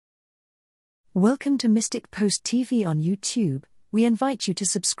Welcome to Mystic Post TV on YouTube. We invite you to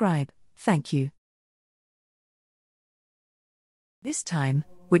subscribe. Thank you. This time,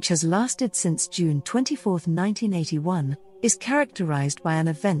 which has lasted since June 24, 1981, is characterized by an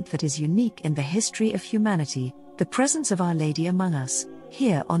event that is unique in the history of humanity, the presence of Our Lady among us,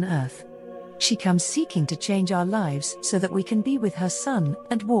 here on earth. She comes seeking to change our lives so that we can be with her Son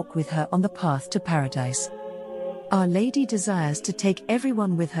and walk with her on the path to paradise. Our Lady desires to take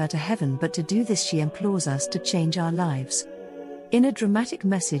everyone with her to heaven, but to do this she implores us to change our lives. In a dramatic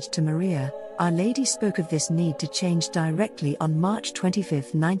message to Maria, Our Lady spoke of this need to change directly on March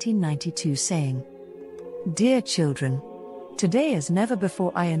 25, 1992, saying, "Dear children, today as never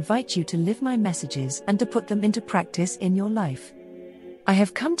before I invite you to live my messages and to put them into practice in your life. I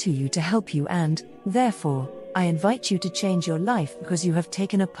have come to you to help you and, therefore, I invite you to change your life because you have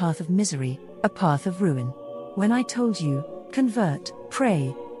taken a path of misery, a path of ruin. When I told you, convert,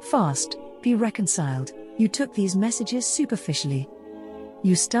 pray, fast, be reconciled, you took these messages superficially.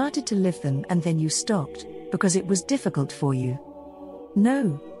 You started to live them and then you stopped, because it was difficult for you.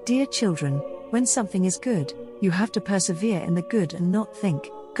 No, dear children, when something is good, you have to persevere in the good and not think,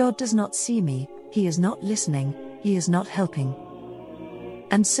 God does not see me, He is not listening, He is not helping.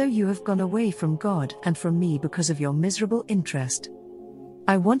 And so you have gone away from God and from me because of your miserable interest.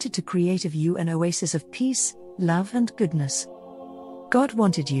 I wanted to create of you an oasis of peace, love and goodness. God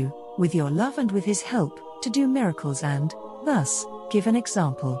wanted you, with your love and with His help, to do miracles and, thus, give an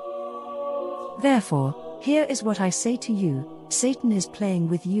example. Therefore, here is what I say to you: Satan is playing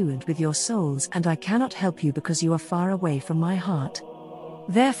with you and with your souls, and I cannot help you because you are far away from my heart.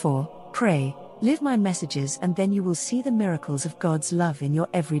 Therefore, pray, live my messages, and then you will see the miracles of God's love in your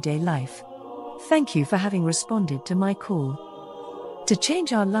everyday life. Thank you for having responded to my call. To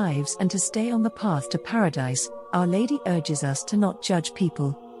change our lives and to stay on the path to paradise, Our Lady urges us to not judge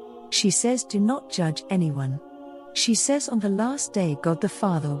people. She says, do not judge anyone. She says on the last day God the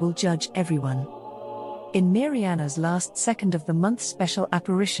Father will judge everyone. In Mariana's last second of the month special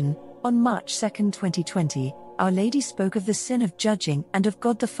apparition, on March 2, 2020, Our Lady spoke of the sin of judging and of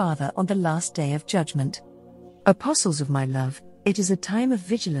God the Father on the last day of judgment. Apostles of my love, it is a time of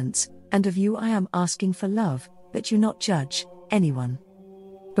vigilance, and of you I am asking for love, that you not judge anyone.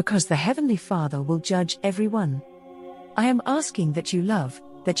 Because the Heavenly Father will judge everyone. I am asking that you love,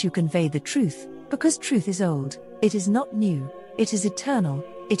 that you convey the truth, because truth is old, it is not new, it is eternal,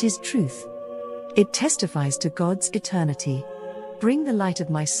 it is truth. It testifies to God's eternity. Bring the light of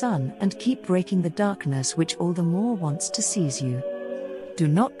my Son and keep breaking the darkness which all the more wants to seize you. Do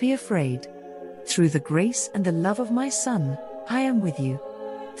not be afraid. Through the grace and the love of my Son, I am with you.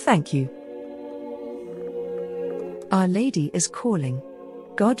 Thank you. Our Lady is calling.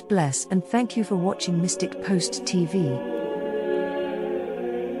 God bless and thank you for watching Mystic Post TV.